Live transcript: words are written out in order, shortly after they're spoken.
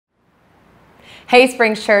Hey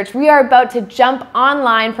Springs Church, we are about to jump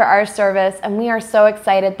online for our service, and we are so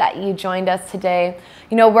excited that you joined us today.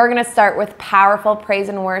 You know, we're going to start with powerful praise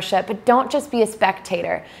and worship, but don't just be a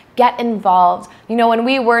spectator. Get involved. You know, when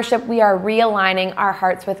we worship, we are realigning our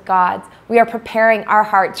hearts with God's. We are preparing our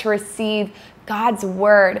heart to receive God's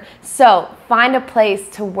word. So find a place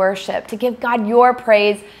to worship, to give God your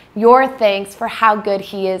praise, your thanks for how good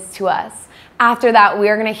He is to us. After that,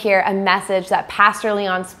 we're going to hear a message that Pastor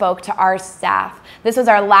Leon spoke to our staff. This was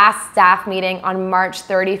our last staff meeting on March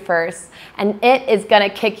 31st, and it is going to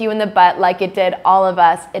kick you in the butt like it did all of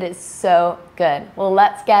us. It is so good. Well,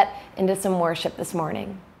 let's get into some worship this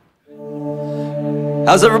morning.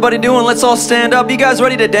 How's everybody doing? Let's all stand up. You guys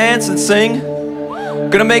ready to dance and sing?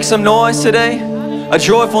 Gonna make some noise today, a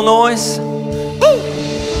joyful noise. Woo!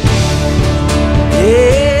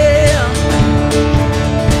 Yeah.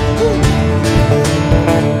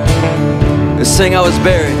 Let's sing I Was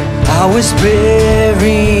Buried. I was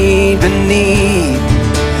buried beneath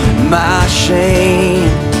my shame,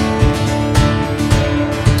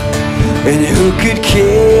 and who could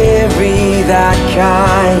carry that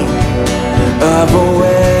kind of a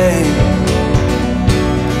weight?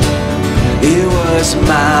 It was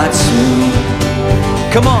my tomb.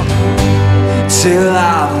 Come on. Till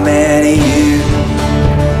I met you.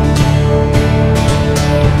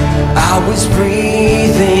 I was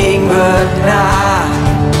breathing but not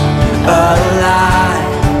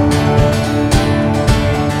alive.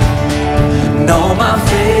 No, my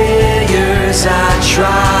failures I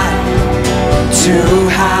tried to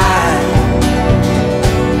hide.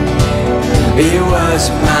 It was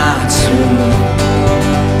my tomb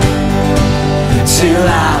till I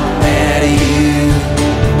met you.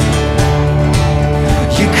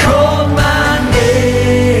 You called my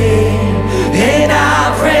name and I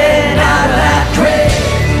ran out of that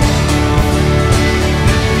grave,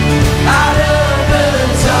 out of the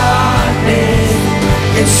darkness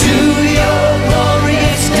into your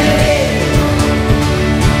glorious day.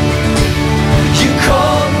 You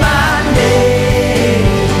called my name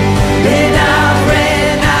and I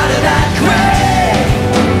ran out of that grave,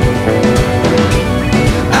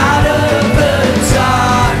 out of the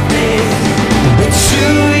darkness into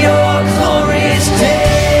your glorious day.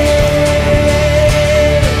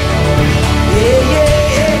 Yeah, yeah,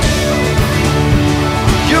 yeah.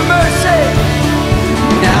 Your mercy,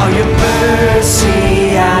 now your mercy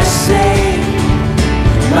has saved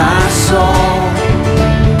my soul,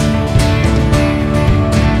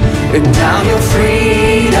 and now your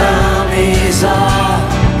freedom is all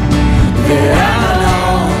that I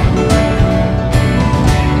know.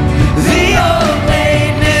 The old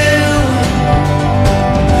made new,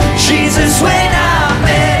 Jesus, when I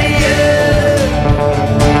met you.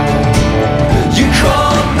 You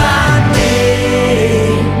called my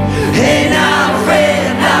name and I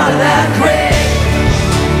ran out of that grave,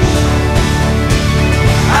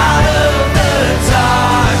 out of the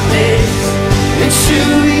darkness into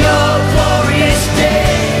your glorious day.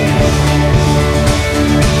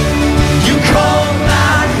 You called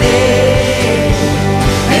my name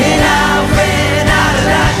and I ran out of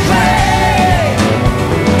that grave,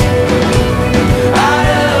 out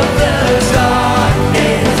of the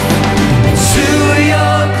darkness into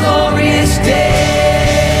your glorious day.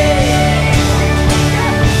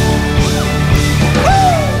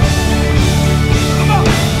 Woo!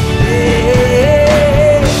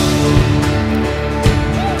 Yeah.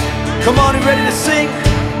 Come on, you ready to sing?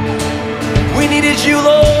 We needed you,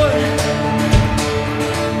 Lord.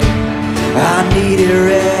 I needed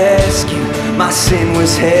rescue, my sin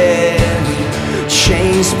was heavy.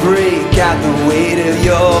 Chains break at the weight of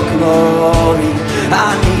your glory.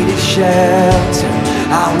 I needed shelter,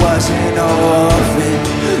 I was an orphan.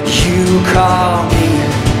 You called me.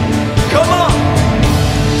 Come on.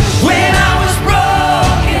 When I was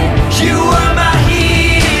broken, you were my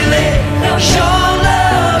healing. Your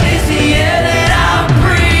love is the air that I'm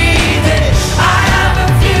breathing. I have a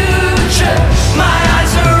future, my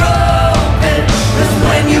eyes are open, 'cause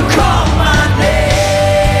when you call my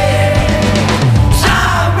name,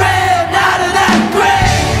 I ran out of that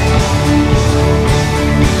grave,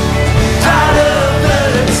 out of the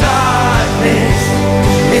darkness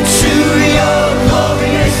into your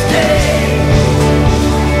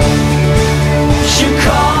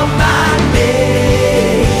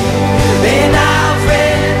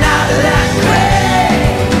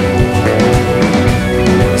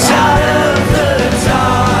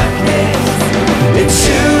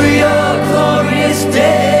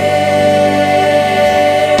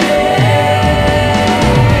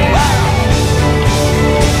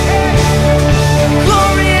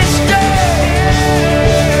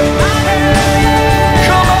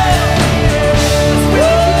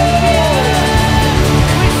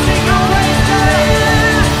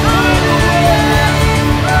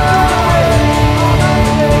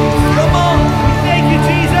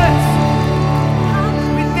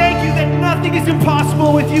Nothing is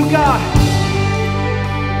impossible with you, God.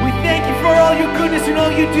 We thank you for all your goodness and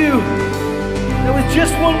all you do. That was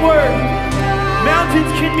just one word.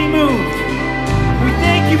 Mountains can be moved. We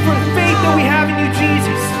thank you for the faith that we have in you,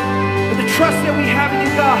 Jesus, and the trust that we have in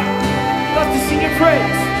you, God. We love to sing your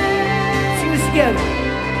praise. Sing this together.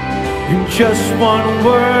 In just one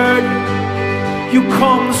word, you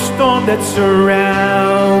calm the storm that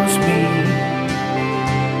surrounds me.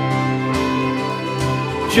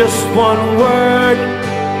 Just one word,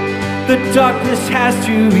 the darkness has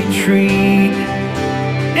to retreat.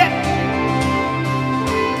 Yeah.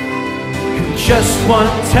 In just one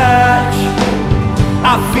touch,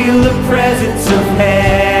 I feel the presence of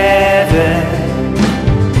heaven.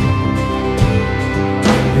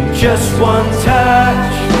 In just one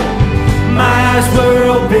touch, my eyes were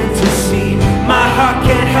open to see. My heart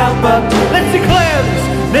can't help but let's declare this.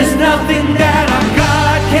 There's nothing that our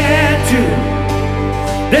God can't do.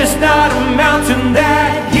 There's not a mountain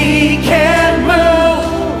that he can move.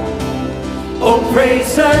 Oh,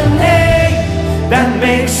 praise the name that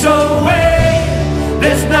makes a way.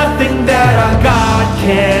 There's nothing that our God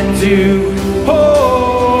can do.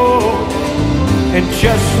 Oh, and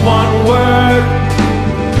just one word,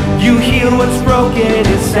 you heal what's broken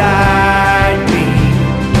inside me.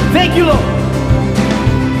 Thank you, Lord.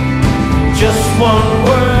 Just one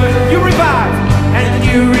word, you revive, and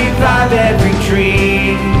you revive every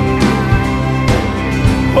dream.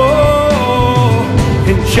 Oh,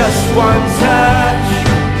 in just one touch,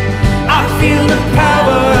 I feel the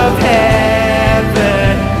power of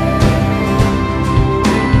heaven.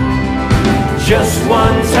 Just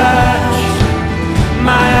one touch,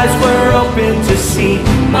 my eyes were open to see.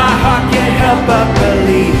 My heart can't help but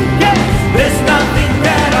believe. Yeah. There's nothing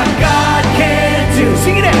that our God can't do.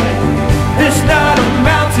 Sing it out. There's not a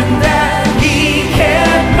mountain that he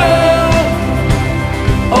can't move.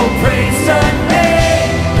 Oh, praise the name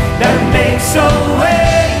that makes a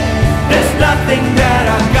way. There's nothing that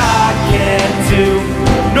our God can't do.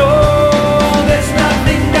 No, there's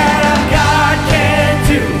nothing that our God can't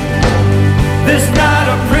do. There's not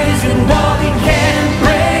a prison wall he can't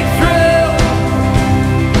break through.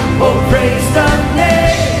 Oh, praise the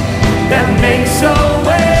name that makes a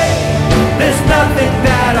way. There's nothing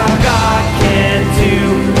that our God can't do.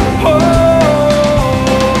 Oh,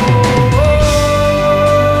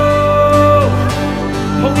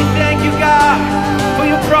 we thank you, God, for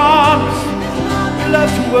your promise. We love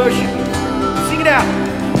to worship you. Sing it out.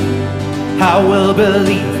 I will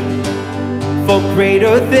believe for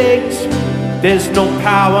greater things. There's no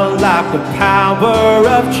power like the power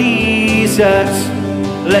of Jesus.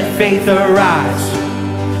 Let faith arise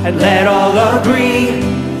and let all agree.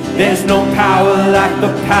 There's no power like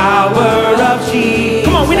the power of Jesus.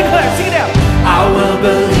 Come on, we declare, sing it out. I will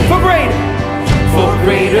believe for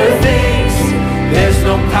greater things. There's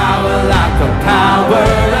no power like the power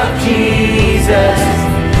of Jesus.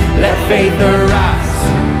 Let faith arise,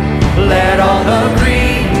 let all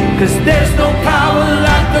agree. 'Cause there's no power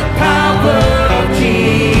like the power of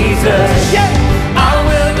Jesus. Yeah. I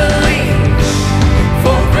will believe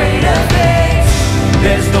for greater things.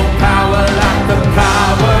 There's no power like the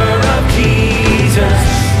power of Jesus.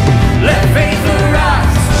 Let faith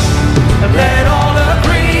arise and let all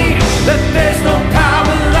agree that there's no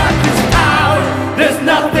power like his power. There's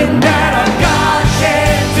nothing that our God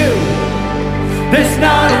can't do. There's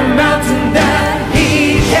not a mountain that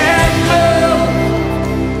he can't move.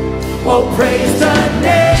 Oh, praise the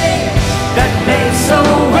name that makes a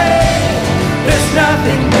way. There's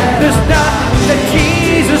nothing that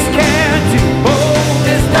Jesus can't do. Oh,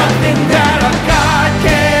 there's nothing that our God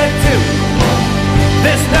can't do.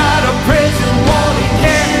 There's not a prison wall he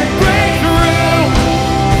can't break through.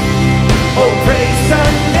 Oh, praise the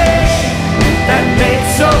name that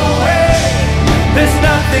makes a way. There's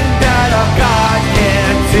nothing that our God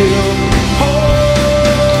can't do.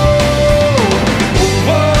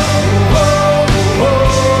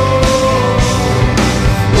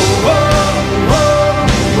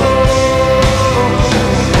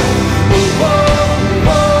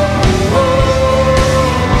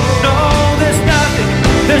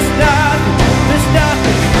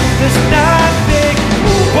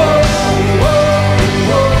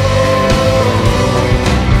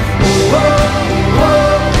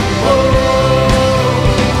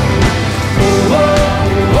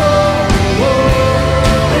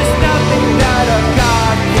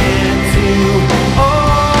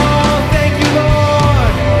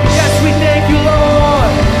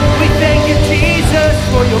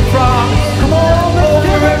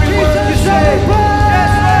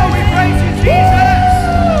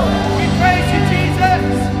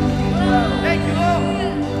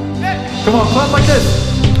 Come on, clap like this.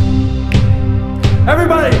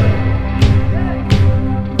 Everybody.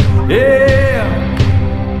 Yeah.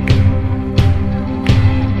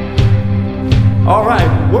 All right,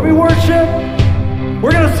 when we worship,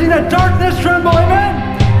 we're gonna see that darkness tremble,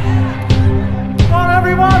 amen? Come on,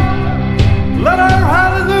 everyone. Let our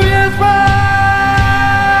hallelujahs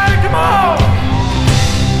ring. Come on.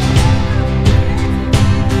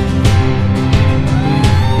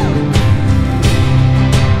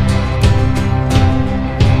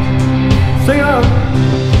 Sing it out.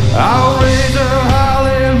 I'll raise a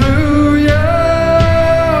hallelujah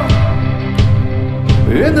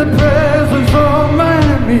in the presence of my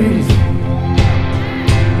enemies.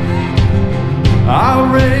 I'll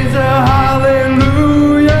raise a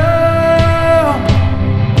hallelujah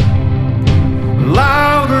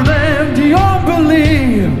louder than the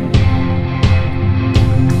unbelief.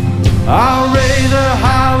 I'll raise a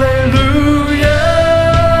hallelujah.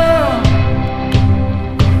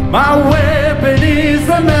 My weapon is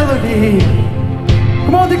the melody.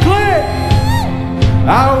 Come on, declare.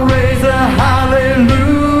 I'll raise a hallelujah.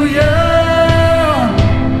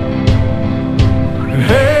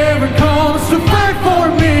 Heaven comes to fight for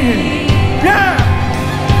me. Yeah.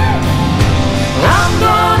 I'm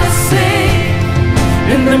gonna sing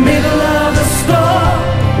in the middle of the storm.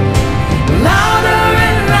 Louder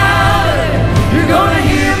and louder, you're gonna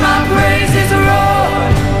hear my praises roar.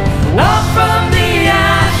 Up from the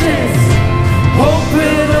ashes, hope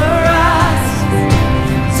will arise.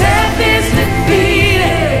 Death is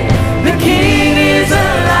defeated, the King is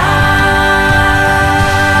alive.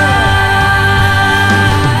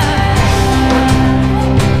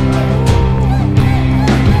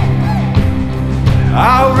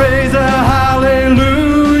 I'll raise a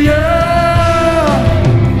hallelujah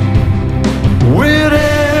with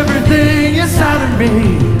everything inside of me.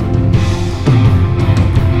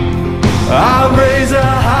 I'll raise a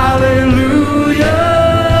hallelujah.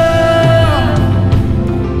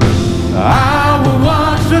 I will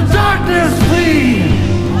watch the darkness flee.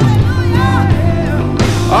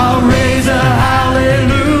 I'll raise a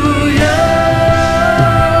hallelujah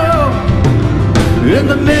in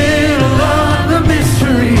the middle of the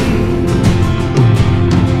mystery.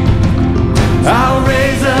 I'll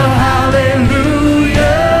raise a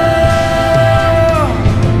hallelujah.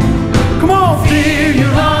 Come on, fear, you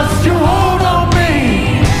lost your hold on me.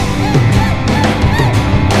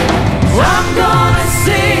 I'm gonna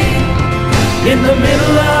sing in the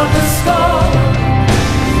middle of the storm.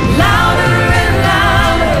 Louder and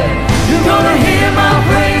louder, you're gonna hear my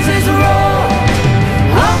praises roar.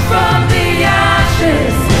 Up from the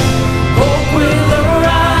ashes, hope will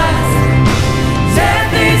arise.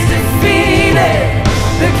 Death is defeated,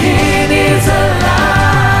 the King is alive.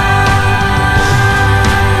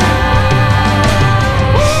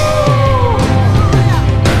 Woo!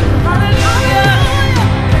 Hallelujah!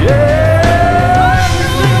 Yeah!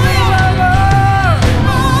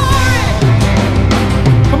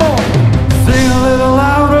 Come on, sing a little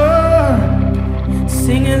louder.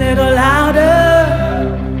 Sing a little louder.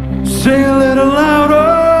 Sing a little louder.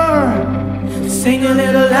 Sing a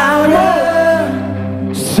little louder.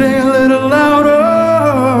 Sing a little louder.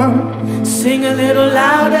 Sing a little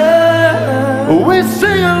louder. We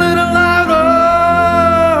sing a little louder.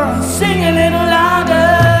 Sing a little louder.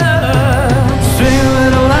 Sing a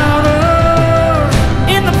little louder.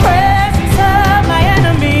 In the presence of my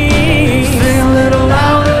enemies. Sing a little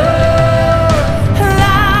louder.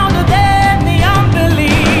 Louder than the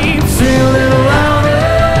unbelief. Sing a little louder.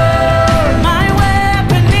 My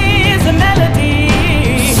weapon is a melody.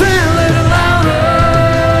 Sing a little louder.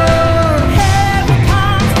 Heaven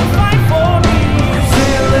comes to fight for me.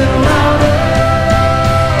 Sing a little louder.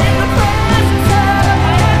 In the presence of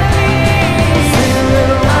my enemies. Sing a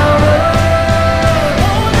little louder.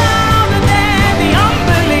 Oh, louder than the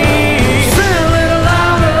unbelief. Sing a little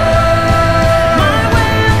louder. My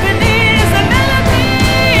weapon is a melody.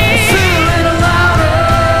 Sing a little louder.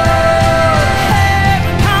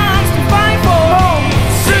 Heaven comes to fight for me.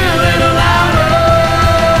 Sing a little louder.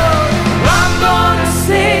 I'm gonna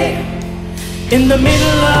sing in the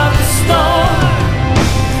middle of the storm.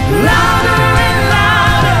 Louder and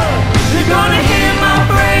louder, you're gonna hear my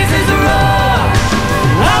praises roar.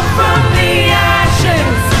 Up from the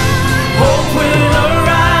ashes, hope will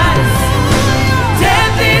arise.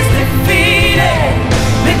 Death is defeated,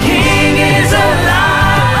 the King is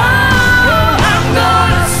alive. Oh, I'm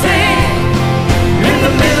gonna sing in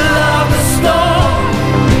the middle of the storm.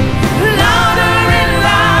 Louder and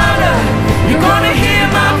louder, you're gonna hear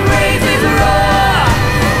my praises roar.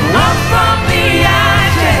 Up from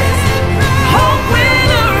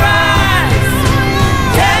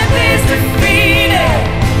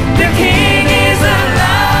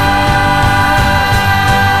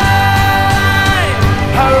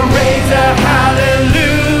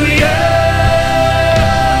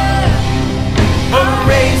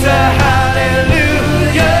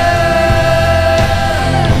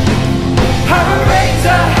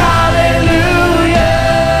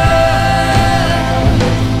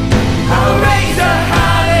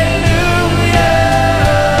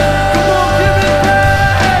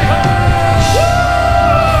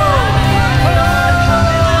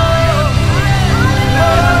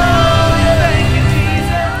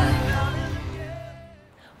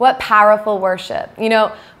powerful worship. You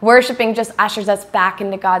know, worshiping just ushers us back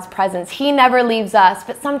into God's presence. He never leaves us,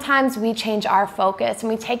 but sometimes we change our focus and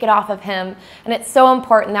we take it off of Him. And it's so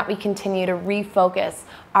important that we continue to refocus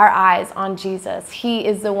our eyes on Jesus. He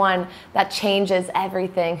is the one that changes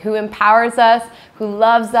everything, who empowers us, who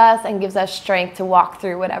loves us, and gives us strength to walk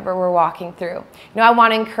through whatever we're walking through. You know, I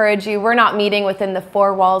want to encourage you, we're not meeting within the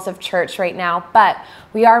four walls of church right now, but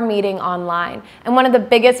we are meeting online. And one of the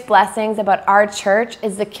biggest blessings about our church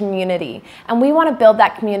is the community. And we want to build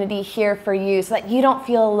that community here for you so that you don't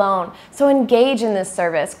feel alone. So engage in this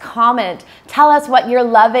service, comment, tell us what you're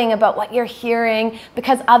loving about what you're hearing,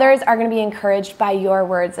 because others are going to be encouraged by your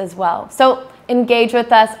words as well. So engage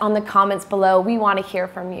with us on the comments below. We want to hear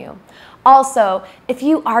from you. Also, if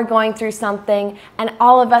you are going through something, and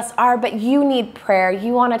all of us are, but you need prayer,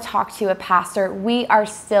 you want to talk to a pastor, we are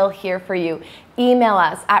still here for you. Email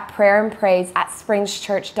us at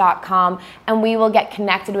prayerandpraise@springschurch.com, and we will get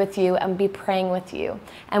connected with you and be praying with you.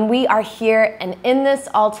 And we are here and in this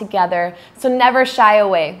all together, so never shy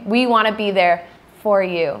away. We want to be there for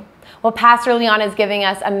you. Well, Pastor Leon is giving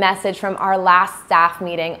us a message from our last staff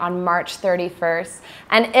meeting on March 31st,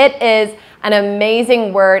 and it is an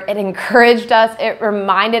amazing word. It encouraged us. It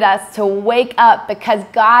reminded us to wake up because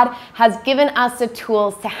God has given us the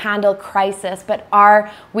tools to handle crisis, but are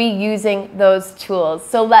we using those tools?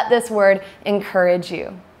 So let this word encourage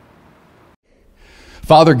you.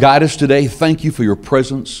 Father, guide us today. Thank you for your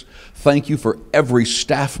presence. Thank you for every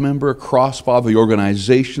staff member across, Father, the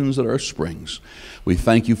organizations that are Springs. We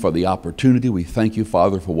thank you for the opportunity. We thank you,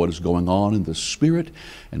 Father, for what is going on in the Spirit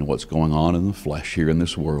and what's going on in the flesh here in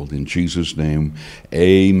this world. In Jesus' name,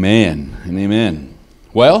 amen and amen.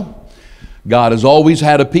 Well, God has always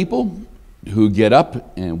had a people who get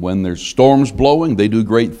up, and when there's storms blowing, they do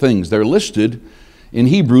great things. They're listed in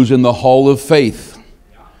Hebrews in the Hall of Faith.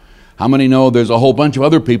 How many know there's a whole bunch of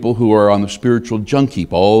other people who are on the spiritual junk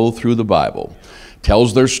heap all through the Bible?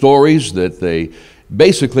 Tells their stories that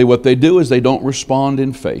basically what they do is they don't respond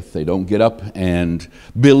in faith. They don't get up and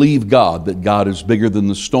believe God, that God is bigger than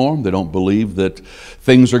the storm. They don't believe that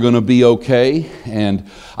things are going to be okay. And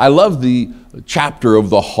I love the chapter of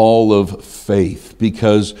the Hall of Faith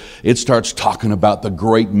because it starts talking about the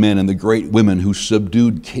great men and the great women who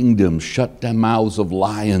subdued kingdoms, shut the mouths of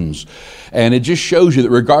lions. And it just shows you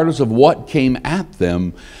that regardless of what came at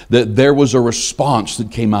them, that there was a response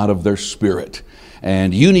that came out of their spirit.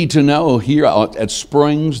 And you need to know here at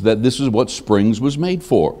Springs that this is what Springs was made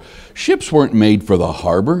for. Ships weren't made for the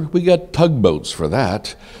harbor. We got tugboats for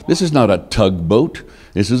that. This is not a tugboat.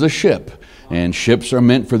 This is a ship. And ships are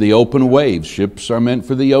meant for the open waves. Ships are meant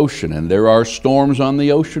for the ocean. And there are storms on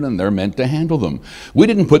the ocean, and they're meant to handle them. We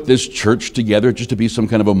didn't put this church together just to be some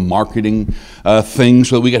kind of a marketing thing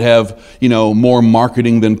so that we could have, more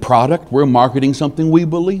marketing than product. We're marketing something we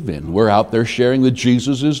believe in. We're out there sharing that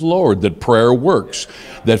Jesus is Lord, that prayer works,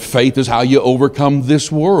 that faith is how you overcome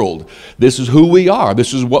this world. This is who we are.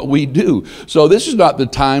 This is what we do. So this is not the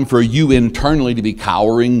time for you internally to be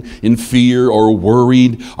cowering in fear or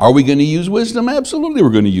worried. Are we going to use wisdom? Absolutely, we're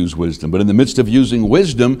going to use wisdom. But in the midst of using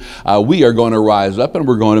wisdom, we are going to rise up and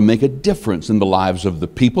we're going to make a difference in the lives of the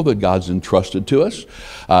people that God's entrusted to us,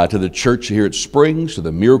 to the church here at Springs, to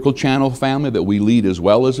the Miracle Channel family that we lead as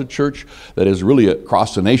well as a church that is really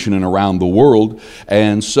across the nation and around the world.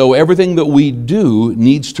 And so everything that we do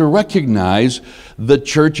needs to recognize the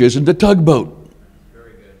church isn't a tugboat.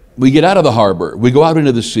 We get out of the harbor. We go out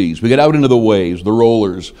into the seas. We get out into the waves, the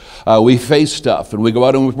rollers. We face stuff, and we go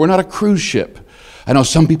out, and we're not a cruise ship. I know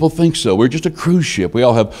some people think so. We're just a cruise ship. We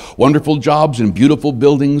all have wonderful jobs in beautiful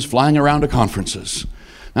buildings, flying around to conferences.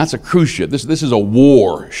 That's a cruise ship. This is a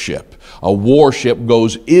war ship. A warship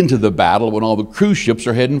goes into the battle when all the cruise ships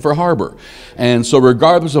are heading for harbor. And so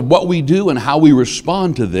regardless of what we do and how we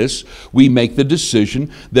respond to this, we make the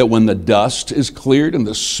decision that when the dust is cleared and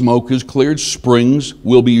the smoke is cleared, Springs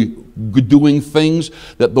will be doing things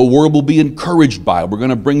that the world will be encouraged by. We're going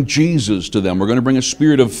to bring Jesus to them. We're going to bring a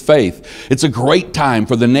spirit of faith. It's a great time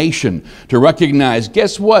for the nation to recognize,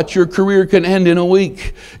 guess what? Your career can end in a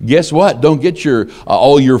week. Guess what? Don't get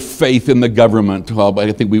all your faith in the government. Well,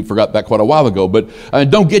 I think we forgot that quite a while ago, but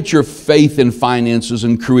don't get your faith in finances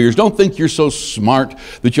and careers. Don't think you're so smart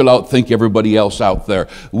that you'll outthink everybody else out there.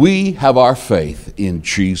 We have our faith in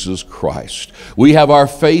Jesus Christ. We have our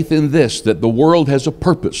faith in this, that the world has a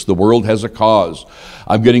purpose. The world world has a cause.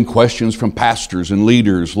 I'm getting questions from pastors and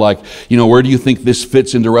leaders like, where do you think this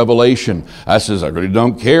fits into Revelation? I says, I really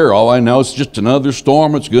don't care. All I know is just another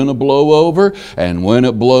storm that's going to blow over. And when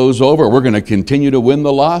it blows over, we're going to continue to win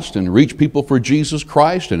the lost and reach people for Jesus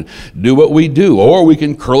Christ and do what we do. Or we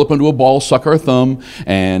can curl up into a ball, suck our thumb,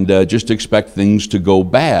 and just expect things to go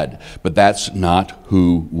bad. But that's not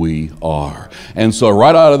who we are. And so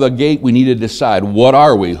right out of the gate, we need to decide, what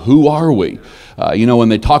are we? Who are we? When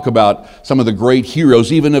they talk about some of the great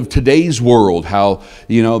heroes, even of today's world, how,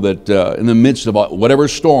 that in the midst of whatever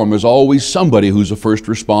storm, there's always somebody who's a first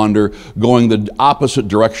responder going the opposite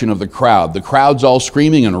direction of the crowd. The crowd's all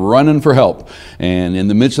screaming and running for help. And in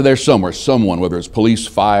the midst of there somewhere, someone, whether it's police,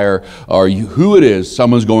 fire, or who it is,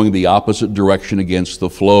 someone's going the opposite direction against the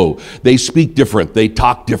flow. They speak different. They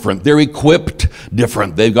talk different. They're equipped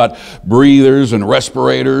different. They've got breathers and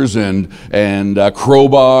respirators and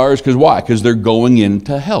crowbars. Because why? Because they're going in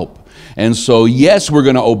to help. And so, yes, we're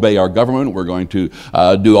going to obey our government. We're going to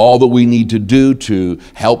do all that we need to do to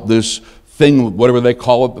help this thing, whatever they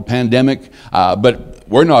call it, the pandemic. But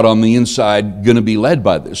we're not on the inside going to be led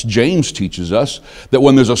by this. James teaches us that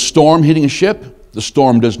when there's a storm hitting a ship, the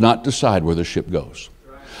storm does not decide where the ship goes.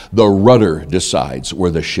 The rudder decides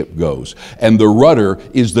where the ship goes. And the rudder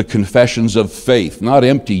is the confessions of faith, not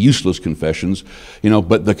empty, useless confessions,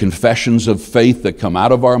 but the confessions of faith that come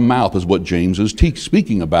out of our mouth is what James is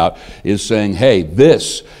speaking about, is saying, hey,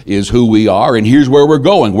 this is who we are, and here's where we're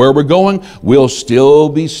going. Where we're going, we'll still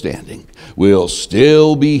be standing. We'll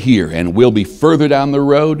still be here, and we'll be further down the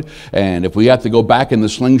road. And if we have to go back in the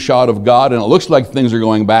slingshot of God, and it looks like things are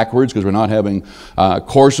going backwards because we're not having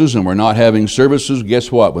courses and we're not having services,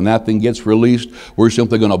 guess what? When that thing gets released, we're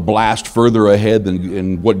simply going to blast further ahead than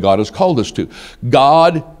in what God has called us to.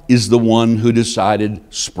 God is the one who decided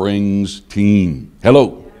Spring's team.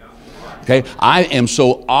 Hello. Okay, I am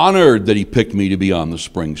so honored that he picked me to be on the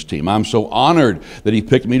Springs team. I'm so honored that he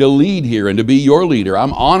picked me to lead here and to be your leader.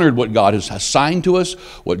 I'm honored what God has assigned to us,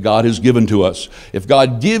 what God has given to us. If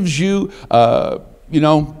God gives you,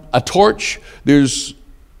 a torch,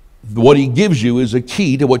 what he gives you is a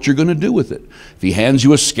key to what you're going to do with it. If he hands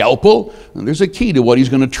you a scalpel, then there's a key to what he's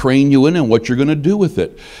going to train you in and what you're going to do with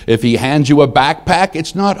it. If he hands you a backpack,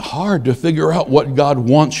 it's not hard to figure out what God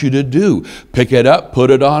wants you to do. Pick it up,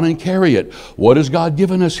 put it on, and carry it. What has God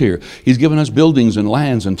given us here? He's given us buildings and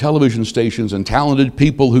lands and television stations and talented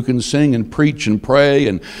people who can sing and preach and pray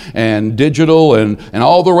and digital and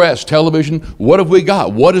all the rest, television. What have we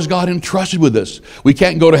got? What has God entrusted with us? We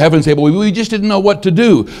can't go to heaven and say, well, we just didn't know what to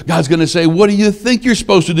do. God's going to say, what do you think you're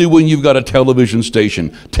supposed to do when you've got a television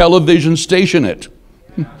station? Television station it.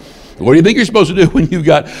 What do you think you're supposed to do when you've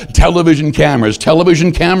got television cameras?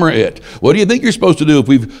 Television camera it. What do you think you're supposed to do if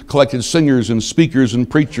we've collected singers and speakers and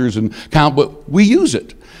preachers and but we use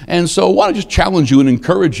it. And so I want to just challenge you and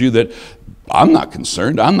encourage you that I'm not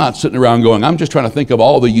concerned. I'm not sitting around going, I'm just trying to think of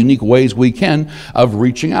all the unique ways we can of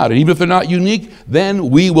reaching out. And even if they're not unique, then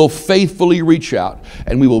we will faithfully reach out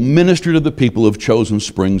and we will minister to the people who have chosen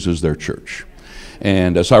Springs as their church.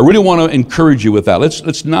 And so I really want to encourage you with that.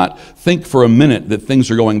 Let's not think for a minute that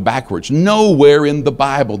things are going backwards. Nowhere in the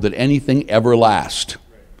Bible did anything ever last.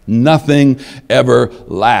 Nothing ever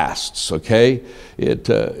lasts, okay?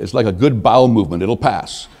 It's like a good bowel movement. It'll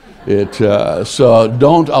pass. So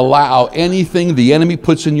don't allow anything the enemy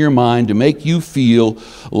puts in your mind to make you feel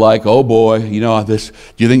like, oh boy, do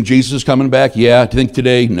you think Jesus is coming back? Yeah. Do you think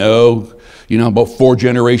today? No. About 4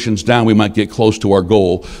 generations down, we might get close to our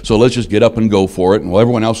goal. So let's just get up and go for it. And while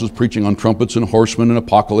everyone else is preaching on trumpets and horsemen and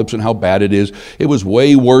apocalypse and how bad it is, it was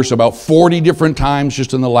way worse about 40 different times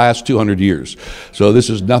just in the last 200 years. So this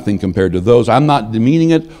is nothing compared to those. I'm not demeaning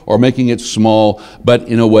it or making it small, but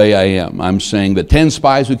in a way I am. I'm saying the 10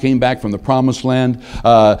 spies who came back from the promised land,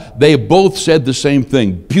 they both said the same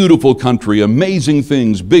thing. Beautiful country, amazing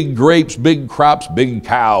things, big grapes, big crops, big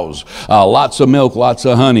cows, lots of milk, lots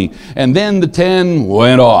of honey. And then the 10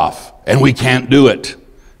 went off, and we can't do it.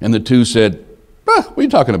 And the 2 said, what are you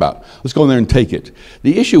talking about? Let's go in there and take it.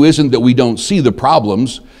 The issue isn't that we don't see the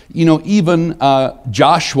problems. Even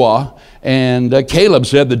Joshua and Caleb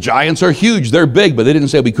said the giants are huge, they're big, but they didn't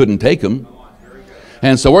say we couldn't take them.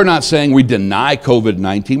 And so we're not saying we deny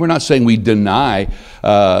COVID-19. We're not saying we deny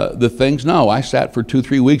the things. No, I sat for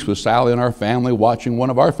 2-3 weeks with Sally and our family watching one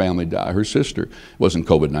of our family die, her sister. It wasn't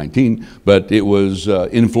COVID-19, but it was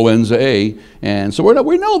influenza A. And so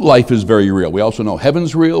we know life is very real. We also know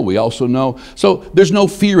heaven's real. We also know, so there's no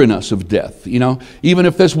fear in us of death. Even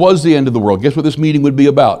if this was the end of the world, guess what this meeting would be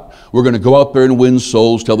about? We're going to go out there and win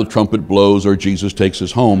souls till the trumpet blows or Jesus takes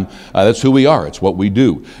us home. That's who we are. It's what we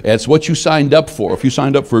do. It's what you signed up for. If you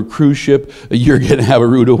signed up for a cruise ship, you're going to have a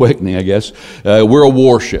rude awakening, I guess. We're a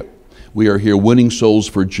warship. We are here winning souls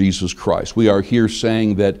for Jesus Christ. We are here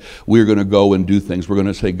saying that we're going to go and do things. We're going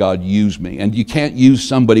to say, God, use me. And you can't use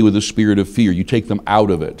somebody with a spirit of fear. You take them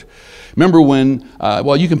out of it. Remember when,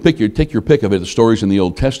 you can take your pick of it, the stories in the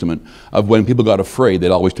Old Testament of when people got afraid,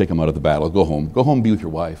 they'd always take them out of the battle. Go home, be with your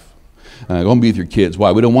wife. Go home, be with your kids.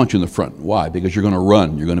 Why? We don't want you in the front. Why? Because you're going to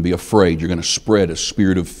run. You're going to be afraid. You're going to spread a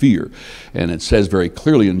spirit of fear. And it says very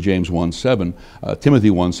clearly in James 1:7,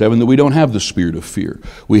 Timothy 1:7, that we don't have the spirit of fear.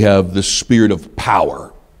 We have the spirit of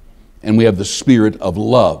power. And we have the spirit of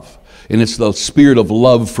love. And it's the spirit of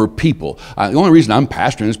love for people. The only reason I'm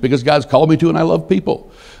pastoring is because God's called me to, and I love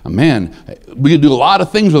people. Man, we can do a lot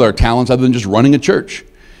of things with our talents other than just running a church.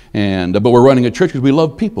 But we're running a church because we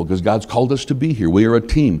love people, because God's called us to be here. We are a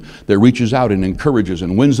team that reaches out and encourages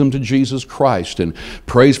and wins them to Jesus Christ and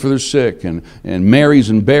prays for their sick and marries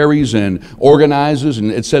and buries and organizes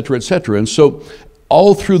and et cetera, et cetera. And so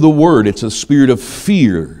all through the Word, it's a spirit of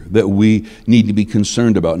fear that we need to be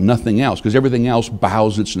concerned about, nothing else, because everything else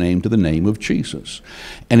bows its name to the name of Jesus.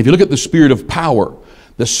 And if you look at the spirit of power,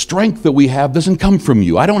 the strength that we have doesn't come from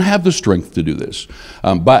you. I don't have the strength to do this.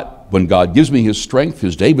 But when God gives me His strength,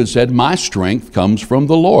 as David said, my strength comes from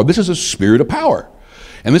the Lord. This is a spirit of power.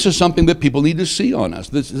 And this is something that people need to see on us.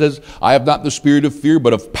 This says, I have not the spirit of fear,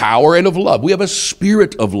 but of power and of love. We have a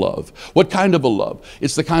spirit of love. What kind of a love?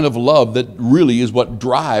 It's the kind of love that really is what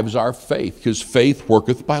drives our faith, because faith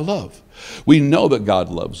worketh by love. We know that God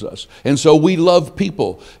loves us. And so we love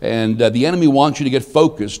people. And the enemy wants you to get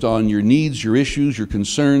focused on your needs, your issues, your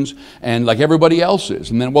concerns, and like everybody else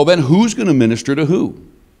is. And then who's going to minister to who?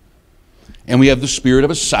 And we have the spirit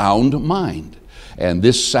of a sound mind. And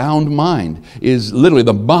this sound mind is literally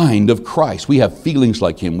the mind of Christ. We have feelings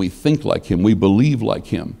like Him. We think like Him. We believe like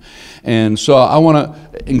Him. And so I want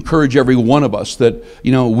to encourage every one of us that,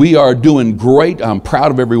 we are doing great. I'm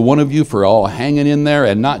proud of every one of you for all hanging in there,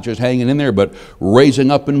 and not just hanging in there, but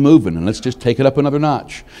raising up and moving. And let's just take it up another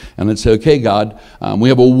notch. And let's say, okay, God, we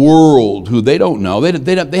have a world who they don't know.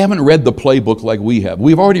 They haven't read the playbook like we have.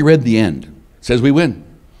 We've already read the end. It says we win.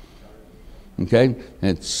 Okay,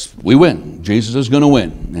 we win. Jesus is going to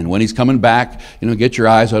win. And when He's coming back, get your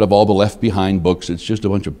eyes out of all the Left Behind books. It's just a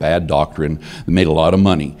bunch of bad doctrine that made a lot of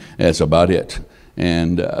money. That's about it.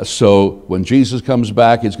 And so when Jesus comes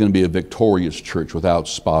back, it's going to be a victorious church without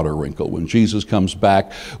spot or wrinkle. When Jesus comes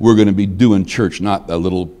back, we're going to be doing church, not a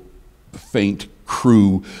little faint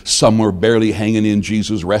crew somewhere barely hanging in.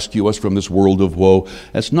 Jesus, rescue us from this world of woe.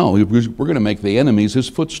 We're going to make the enemies His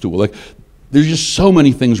footstool. There's just so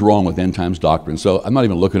many things wrong with end times doctrine. So I'm not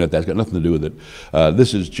even looking at that. It's got nothing to do with it.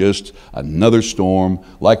 This is just another storm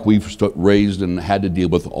like we've raised and had to deal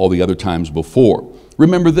with all the other times before.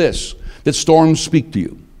 Remember this, that storms speak to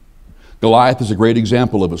you. Goliath is a great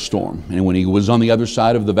example of a storm. And when he was on the other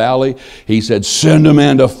side of the valley, he said, send a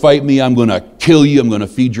man to fight me. I'm going to kill you. I'm going to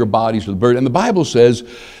feed your bodies to the bird. And the Bible says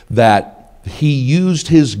that he used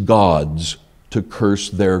his gods to curse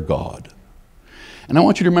their God. And I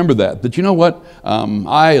want you to remember that you know what?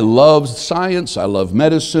 I love science. I love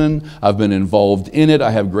medicine. I've been involved in it.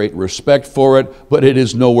 I have great respect for it, but it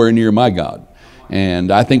is nowhere near my God. And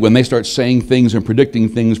I think when they start saying things and predicting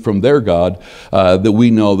things from their God, that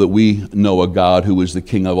we know a God who is the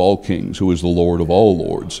King of all kings, who is the Lord of all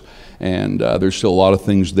lords. And there's still a lot of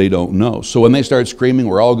things they don't know. So when they start screaming,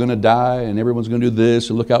 we're all going to die and everyone's going to do this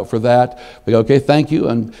and look out for that, we go, okay, thank you.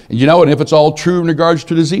 And if it's all true in regards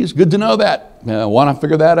to disease, good to know that. Want to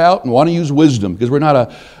figure that out and want to use wisdom, because we're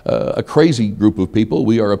not a crazy group of people.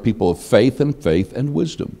 We are a people of faith and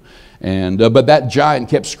wisdom. And but that giant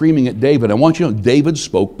kept screaming at David. I want you to know, David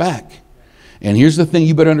spoke back. And here's the thing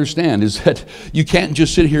you better understand, is that you can't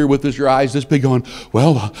just sit here with your eyes this big going,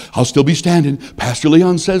 well, I'll still be standing. Pastor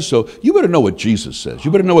Leon says so. You better know what Jesus says.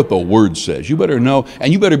 You better know what the Word says. You better know,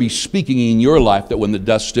 and you better be speaking in your life that when the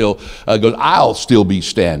dust still goes, I'll still be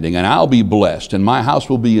standing, and I'll be blessed, and my house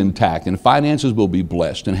will be intact, and finances will be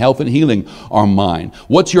blessed, and health and healing are mine.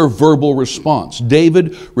 What's your verbal response?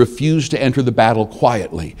 David refused to enter the battle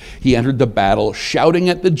quietly. He entered the battle shouting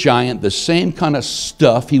at the giant the same kind of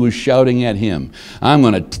stuff he was shouting at him. I'm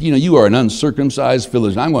going to, you are an uncircumcised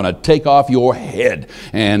Philistine. I'm going to take off your head,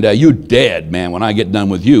 and you're dead, man, when I get done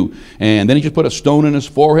with you. And then he just put a stone in his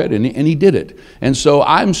forehead, and he did it. And so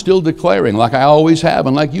I'm still declaring, like I always have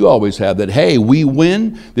and like you always have, that, hey, we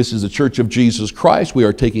win. This is the Church of Jesus Christ. We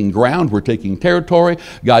are taking ground. We're taking territory.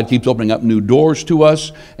 God keeps opening up new doors to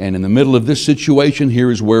us. And in the middle of this situation,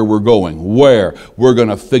 here is where we're going. Where? We're going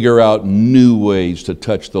to figure out new ways to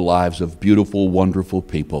touch the lives of beautiful, wonderful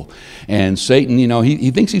people. And Satan, you know,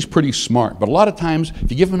 he thinks he's pretty smart, but a lot of times,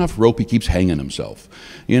 if you give him enough rope, he keeps hanging himself.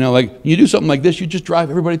 You know, like, you do something like this, you just drive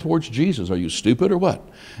everybody towards Jesus. Are you stupid or what?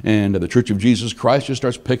 And the Church of Jesus Christ just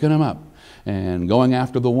starts picking him up and going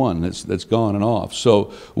after the one that's gone and off.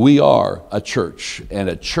 So we are a church, and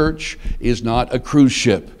a church is not a cruise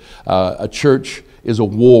ship. A church is a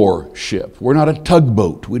war ship. We're not a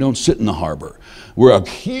tugboat. We don't sit in the harbor. We're a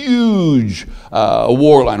huge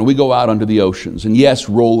war liner. We go out onto the oceans, and yes,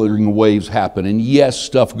 rolling waves happen, and yes,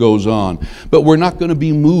 stuff goes on, but we're not going to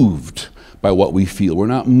be moved by what we feel. We're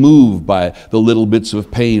not moved by the little bits of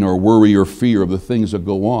pain or worry or fear of the things that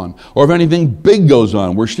go on. Or if anything big goes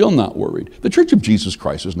on, we're still not worried. The Church of Jesus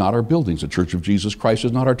Christ is not our buildings. The Church of Jesus Christ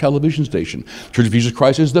is not our television station. The Church of Jesus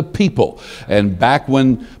Christ is the people. And back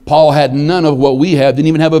when Paul had none of what we have, didn't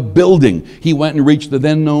even have a building, he went and reached the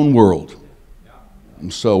then known world.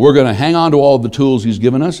 So we're going to hang on to all the tools he's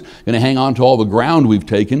given us, going to hang on to all the ground we've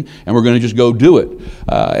taken, and we're going to just go do it.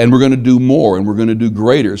 And we're going to do more, and we're going to do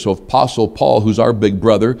greater. So Apostle Paul, who's our big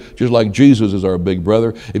brother, just like Jesus is our big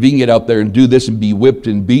brother, if he can get out there and do this and be whipped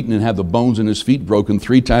and beaten and have the bones in his feet broken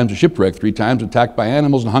 3 times, a shipwreck 3 times, attacked by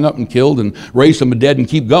animals and hung up and killed and raised from the dead and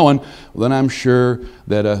keep going, well, then I'm sure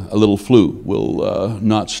that a little flu will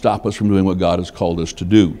not stop us from doing what God has called us to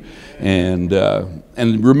do. And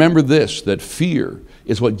remember this, that fear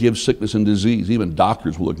is what gives sickness and disease. Even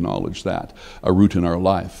doctors will acknowledge that, a root in our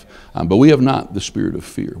life. But we have not the spirit of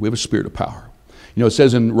fear. We have a spirit of power. You know, it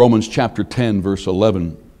says in Romans chapter 10, verse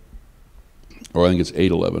 11, or I think it's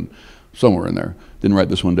 8:11, somewhere in there. Didn't write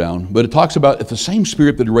this one down. But it talks about if the same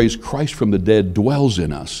spirit that raised Christ from the dead dwells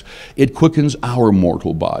in us, it quickens our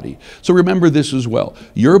mortal body. So remember this as well.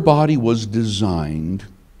 Your body was designed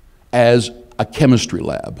as a chemistry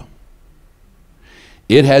lab.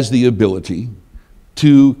 It has the ability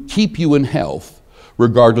to keep you in health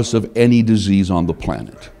regardless of any disease on the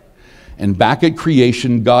planet. And back at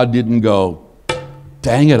creation, God didn't go,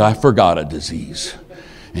 dang it, I forgot a disease.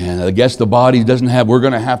 And I guess the body doesn't have, we're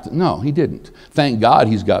going to have to. No, he didn't. Thank God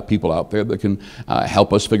he's got people out there that can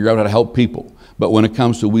help us figure out how to help people. But when it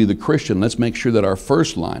comes to we the Christian, let's make sure that our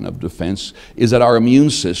first line of defense is that our immune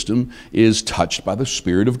system is touched by the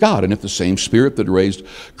Spirit of God. And if the same Spirit that raised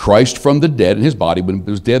Christ from the dead, and his body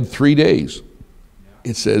was dead 3 days,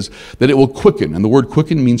 it says that it will quicken, and the word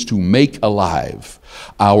quicken means to make alive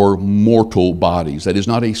our mortal bodies. That is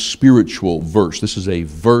not a spiritual verse. This is a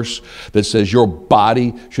verse that says your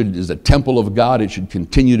body is a temple of God. It should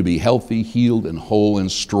continue to be healthy, healed, and whole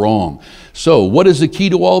and strong. So what is the key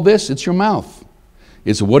to all this? It's your mouth.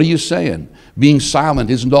 It's what are you saying? Being silent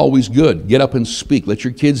isn't always good. Get up and speak. Let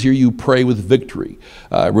your kids hear you pray with victory.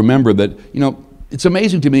 Remember that, you know, it's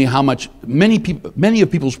amazing to me how much many of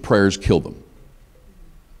people's prayers kill them.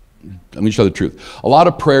 Let me tell you the truth. A lot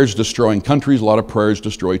of prayers destroying countries, a lot of prayers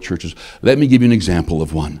destroy churches. Let me give you an example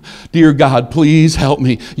of one. Dear God, please help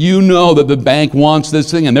me. You know that the bank wants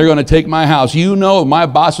this thing and they're going to take my house. You know my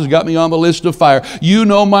boss has got me on the list of fire. You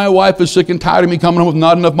know my wife is sick and tired of me coming home with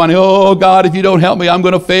not enough money. Oh God, if you don't help me, I'm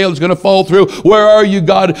going to fail. It's going to fall through. Where are you,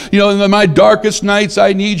 God? You know, in my darkest nights,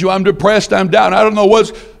 I need you. I'm depressed. I'm down. I don't know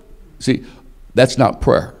what's... See, that's not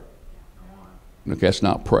prayer. Okay, that's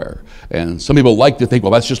not prayer. And some people like to think,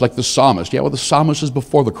 well, that's just like the psalmist. Yeah, well, the psalmist is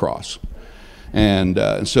before the cross. And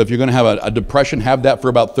so if you're going to have a depression, have that for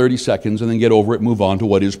about 30 seconds and then get over it, move on to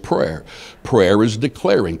what is prayer. Prayer is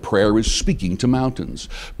declaring. Prayer is speaking to mountains.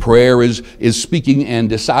 Prayer is speaking and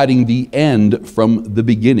deciding the end from the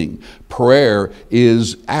beginning. Prayer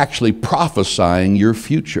is actually prophesying your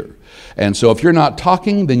future. And so if you're not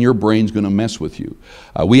talking, then your brain's going to mess with you.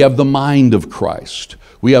 We have the mind of Christ.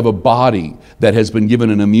 We have a body that has been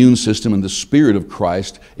given an immune system, and the Spirit of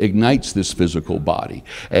Christ ignites this physical body.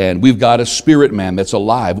 And we've got a spirit man that's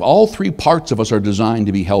alive. All 3 parts of us are designed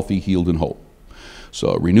to be healthy, healed, and whole.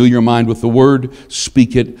 So renew your mind with the Word,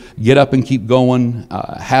 speak it, get up and keep going,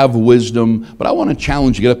 have wisdom. But I want to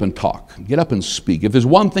challenge you, get up and talk. Get up and speak. If there's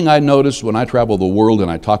one thing I notice when I travel the world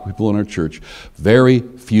and I talk to people in our church, very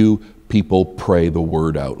few people pray the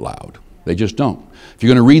Word out loud. They just don't. If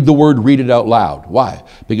you're going to read the Word, read it out loud. Why?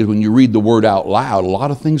 Because when you read the Word out loud, a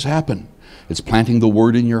lot of things happen. It's planting the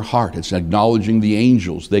Word in your heart. It's acknowledging the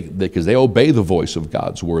angels because they obey the voice of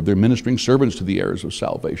God's Word. They're ministering servants to the heirs of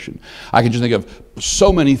salvation. I can just think of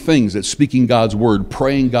so many things that speaking God's Word,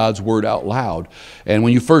 praying God's Word out loud. And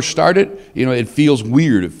when you first start it, you know, it feels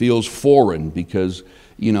weird. It feels foreign because,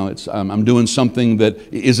 you know, I'm doing something that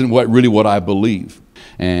isn't really what I believe.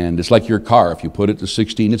 And it's like your car. If you put it to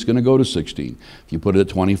 16, it's going to go to 16. If you put it at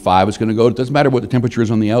 25, it's going to go. It doesn't matter what the temperature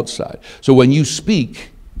is on the outside. So when you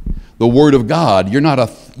speak the Word of God,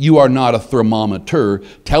 you are not a thermometer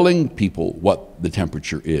telling people what the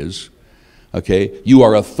temperature is. Okay, you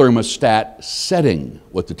are a thermostat setting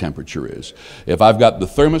what the temperature is. If I've got the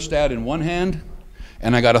thermostat in one hand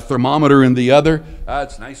and I got a thermometer in the other,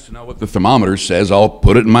 it's nice to know what the thermometer says. I'll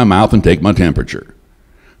put it in my mouth and take my temperature.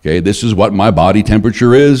 Okay, this is what my body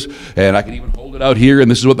temperature is, and I can even hold it out here, and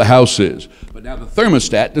this is what the house is. But now the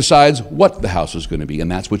thermostat decides what the house is going to be,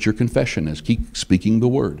 and that's what your confession is. Keep speaking the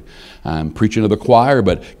word. I'm preaching to the choir,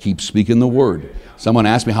 but keep speaking the word. Someone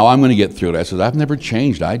asked me how I'm going to get through it. I said, I've never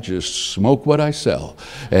changed. I just smoke what I sell.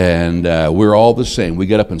 And we're all the same. We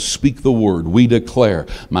get up and speak the word. We declare,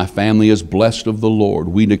 my family is blessed of the Lord.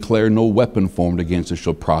 We declare no weapon formed against us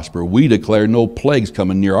shall prosper. We declare no plagues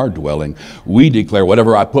coming near our dwelling. We declare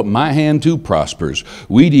whatever I put my hand to prospers.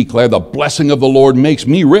 We declare the blessing of the Lord makes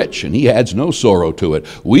me rich, and he adds no sorrow to it.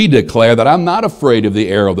 We declare that I'm not afraid of the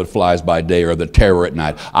arrow that flies by day or the terror at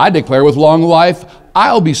night. I declare with long life,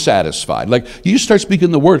 I'll be satisfied. Like, you start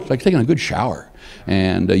speaking the word, it's like taking a good shower.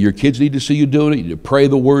 And your kids need to see you doing it. You need to pray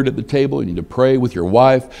the word at the table. You need to pray with your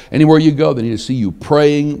wife. Anywhere you go, they need to see you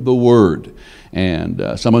praying the word. And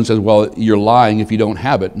someone says, well, you're lying if you don't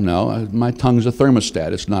have it. No, my tongue's a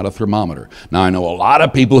thermostat. It's not a thermometer. Now, I know a lot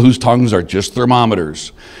of people whose tongues are just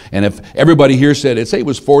thermometers. And if everybody here said, say it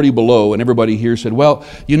was 40 below, and everybody here said, well,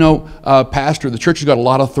 you know, Pastor, the church has got a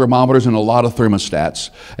lot of thermometers and a lot of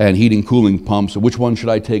thermostats and heating, cooling pumps. So which one should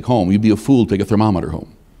I take home? You'd be a fool to take a thermometer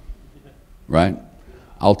home, right?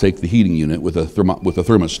 I'll take the heating unit with a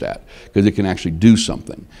thermostat because it can actually do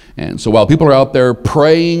something. And so while people are out there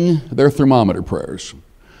praying their thermometer prayers,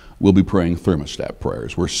 we'll be praying thermostat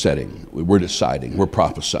prayers. We're setting, we're deciding, we're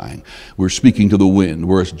prophesying, we're speaking to the wind.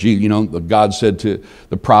 You know, God said to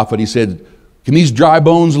the prophet, he said, can these dry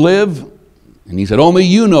bones live? And he said, only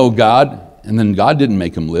you know, God. And then God didn't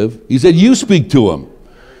make them live. He said, you speak to them.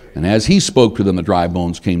 And as he spoke to them, the dry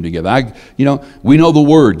bones came together. We know the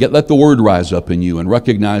word. Let the word rise up in you and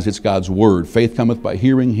recognize it's God's word. Faith cometh by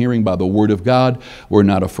hearing, hearing by the word of God. We're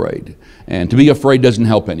not afraid. And to be afraid doesn't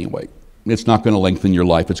help anyway. It's not going to lengthen your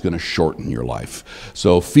life. It's going to shorten your life.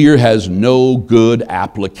 So fear has no good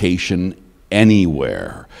application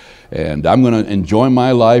anywhere. And I'm going to enjoy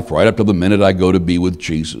my life right up to the minute I go to be with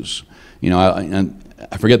Jesus. You know,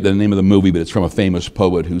 I forget the name of the movie, but it's from a famous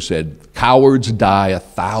poet who said, cowards die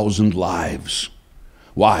 1,000 lives.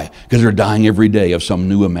 Why? Because they're dying every day of some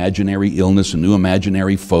new imaginary illness, a new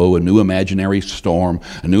imaginary foe, a new imaginary storm,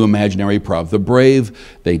 a new imaginary problem. The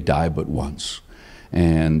brave, they die but once.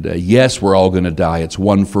 And yes, we're all going to die. It's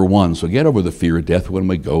one for one. So get over the fear of death. When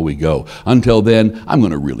we go, we go. Until then, I'm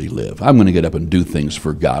going to really live. I'm going to get up and do things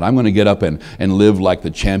for God. I'm going to get up and live like the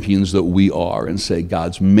champions that we are and say,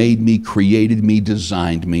 God's made me, created me,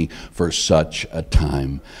 designed me for such a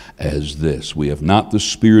time as this. We have not the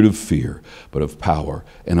spirit of fear, but of power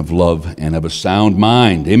and of love and of a sound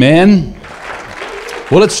mind. Amen?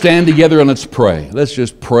 Well, let's stand together and let's pray. Let's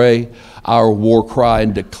just pray our war cry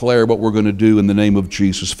and declare what we're going to do in the name of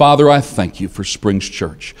Jesus. Father, I thank you for Springs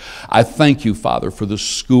Church. I thank you, Father, for the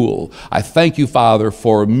school. I thank you, Father,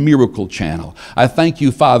 for Miracle Channel. I thank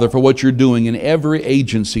you, Father, for what you're doing in every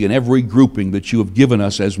agency and every grouping that you have given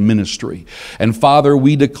us as ministry. And Father,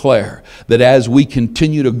 we declare that as we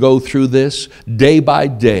continue to go through this day by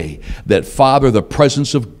day, that Father, the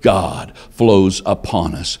presence of God flows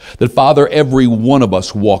upon us. That Father, every one of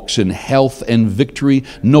us walks in health and victory.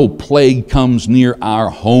 No plague comes near our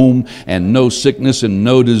home, and no sickness and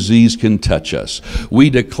no disease can touch us. We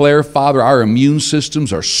declare, Father, our immune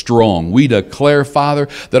systems are strong. We declare, Father,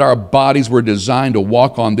 that our bodies were designed to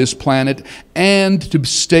walk on this planet and to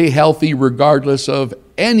stay healthy regardless of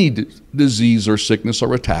any disease or sickness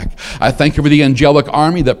or attack. I thank you for the angelic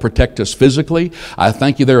army that protect us physically. I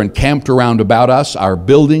thank you they're encamped around about us, our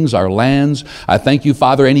buildings, our lands. I thank you,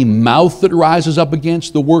 Father, any mouth that rises up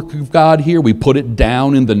against the work of God here, we put it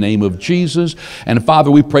down in the name of Jesus. And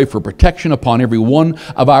Father, we pray for protection upon every one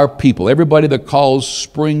of our people, everybody that calls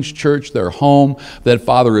Springs Church their home, that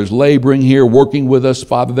Father is laboring here, working with us,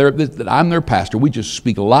 Father, that I'm their pastor. We just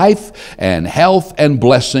speak life and health and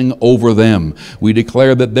blessing over them. We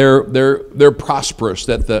declare that they're prosperous,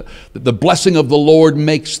 that the blessing of the Lord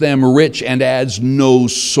makes them rich and adds no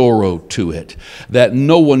sorrow to it, that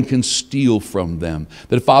no one can steal from them,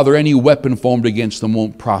 that Father, any weapon formed against them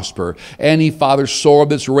won't prosper. Any, Father, sword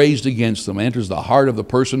that's raised against them enters the heart of the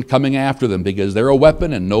person coming after them, because they're a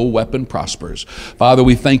weapon and no weapon prospers. Father,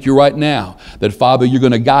 we thank you right now that, Father, you're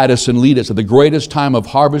going to guide us and lead us, that the greatest time of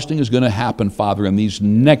harvesting is going to happen, Father, in these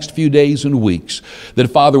next few days and weeks, that,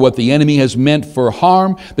 Father, what the enemy has meant for harm,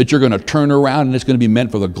 harm, that you're going to turn around and it's going to be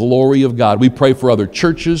meant for the glory of God. We pray for other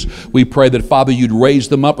churches. We pray that, Father, you'd raise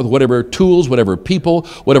them up with whatever tools, whatever people,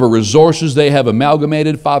 whatever resources they have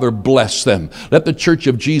amalgamated. Father, bless them. Let the Church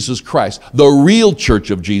of Jesus Christ, the real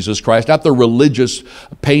Church of Jesus Christ, not the religious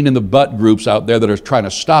pain in the butt groups out there that are trying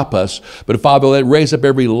to stop us, but Father, let raise up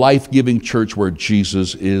every life-giving church where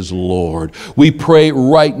Jesus is Lord. We pray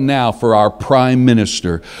right now for our Prime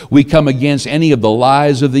Minister. We come against any of the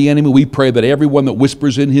lies of the enemy. We pray that everyone that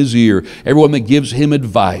whispers in his ear, everyone that gives him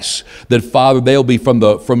advice, that Father, they'll be from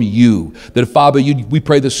you. That Father, we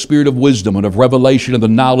pray the spirit of wisdom and of revelation and the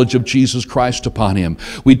knowledge of Jesus Christ upon him.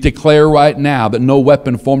 We declare right now that no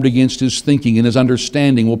weapon formed against his thinking and his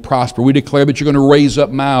understanding will prosper. We declare that you're going to raise up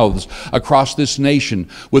mouths across this nation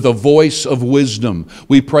with a voice of wisdom.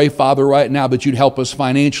 We pray, Father, right now that you'd help us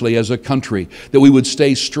financially as a country, that we would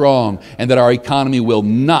stay strong and that our economy will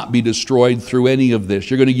not be destroyed through any of this.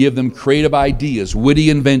 You're going to give them creative ideas, witty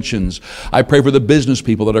inventions. I pray for the business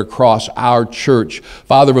people that are across our church.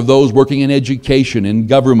 Father, of those working in education, in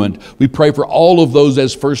government, we pray for all of those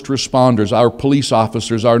as first responders, our police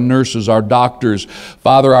officers, our nurses, our doctors,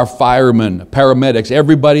 Father, our firemen, paramedics,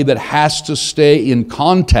 everybody that has to stay in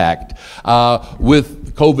contact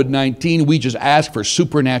with COVID-19. We just ask for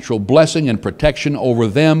supernatural blessing and protection over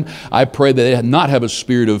them. I pray that they not have a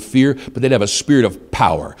spirit of fear, but they'd have a spirit of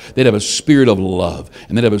power. They'd have a spirit of love,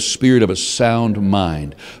 and they'd have a spirit of a sound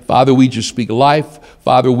mind. Father, we just speak life.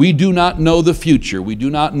 Father, we do not know the future. We do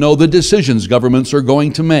not know the decisions governments are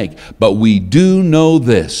going to make, but we do know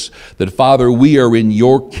this, that Father, we are in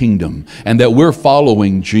your kingdom and that we're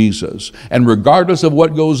following Jesus. And regardless of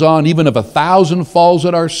what goes on, even if 1,000 falls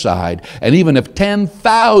at our side, and even if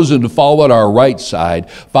 10,000 fall at our right side,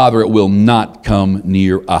 Father, it will not come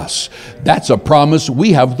near us. That's a promise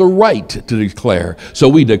we have the right to declare. So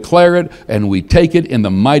we declare it and we take it in the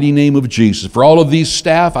mighty name of Jesus. For all of these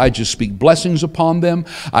staff, I just speak blessings upon them.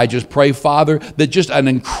 I just pray, Father, that just an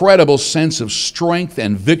incredible sense of strength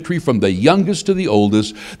and victory from the youngest to the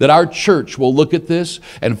oldest, that our church will look at this,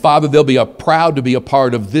 and Father, they'll be proud to be a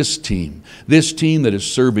part of this team that is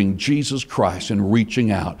serving Jesus Christ and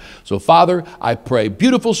reaching out. So, Father, I pray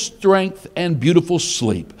beautiful strength and beautiful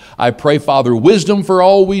sleep. I pray, Father, wisdom for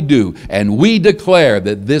all we do, and we declare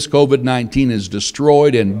that this COVID-19 is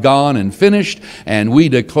destroyed and gone and finished, and we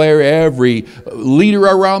declare every leader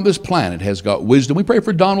around this planet has got wisdom. We pray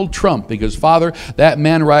for Donald Trump because, Father, that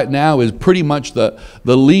man right now is pretty much the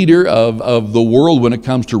leader of the world when it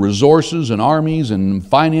comes to resources and armies and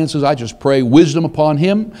finances. I just pray wisdom upon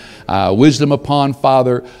him, wisdom upon,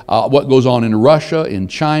 Father, what goes on in Russia, in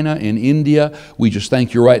China, in India. We just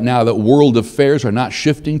thank you right now that world affairs are not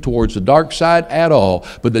shifting towards the dark side at all,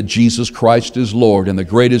 but that Jesus Christ is Lord, and the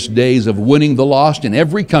greatest days of winning the lost in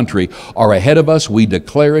every country are ahead of us. We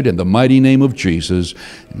declare it in the mighty name of Jesus.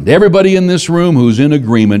 And everybody in this room who's in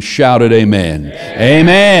agreement shouted amen.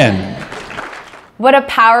 Amen. What a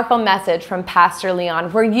powerful message from Pastor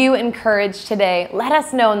Leon. Were you encouraged today? Let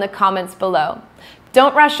us know in the comments below.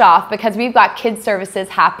 Don't rush off because we've got kids services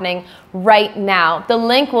happening right now. The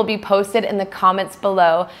link will be posted in the comments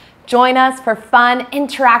below. Join us for fun,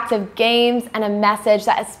 interactive games and a message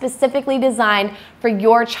that is specifically designed for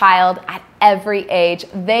your child at every age.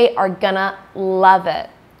 They are gonna love it.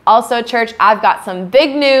 Also, church, I've got some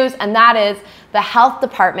big news, and that is the health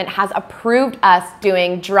department has approved us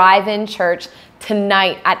doing drive-in church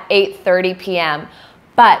tonight at 8:30 p.m.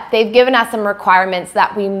 But they've given us some requirements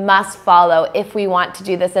that we must follow if we want to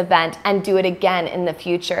do this event and do it again in the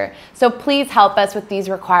future. So please help us with these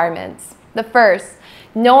requirements. The first,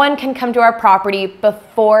 no one can come to our property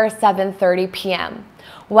before 7:30 p.m.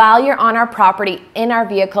 While you're on our property in our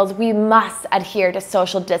vehicles, we must adhere to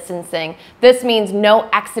social distancing. This means no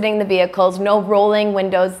exiting the vehicles, no rolling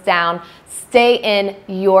windows down. Stay in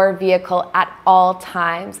your vehicle at all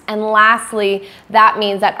times. And lastly, that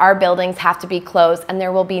means that our buildings have to be closed and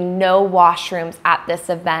there will be no washrooms at this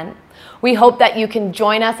event. We hope that you can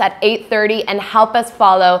join us at 8:30 and help us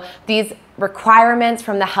follow these requirements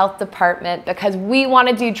from the health department, because we want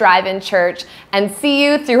to do drive-in church and see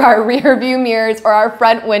you through our rear view mirrors or our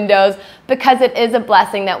front windows, because it is a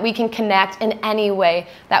blessing that we can connect in any way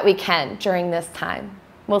that we can during this time.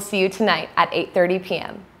 We'll see you tonight at 8:30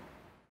 p.m.